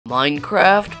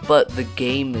Minecraft, but the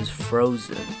game is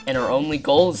frozen. And our only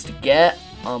goal is to get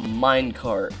a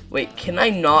minecart. Wait, can I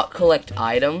not collect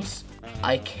items?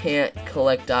 I can't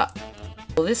collect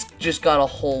well, this just got a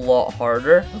whole lot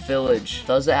harder. A village.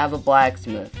 Does it have a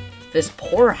blacksmith? This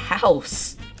poor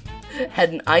house had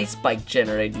an ice bike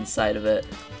generated inside of it.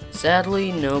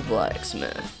 Sadly, no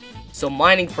blacksmith. So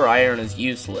mining for iron is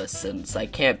useless since I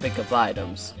can't pick up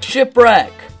items.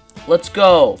 Shipwreck! Let's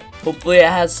go. Hopefully it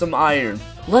has some iron.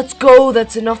 Let's go!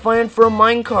 That's enough iron for a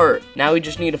minecart! Now we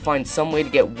just need to find some way to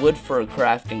get wood for a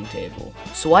crafting table.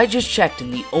 So I just checked,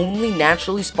 and the only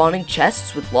naturally spawning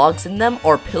chests with logs in them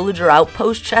are pillager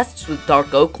outpost chests with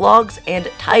dark oak logs and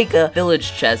taiga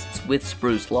village chests with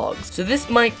spruce logs. So this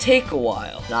might take a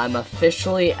while. I'm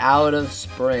officially out of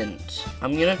sprint.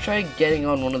 I'm gonna try getting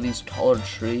on one of these taller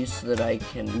trees so that I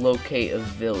can locate a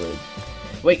village.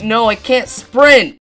 Wait, no, I can't sprint!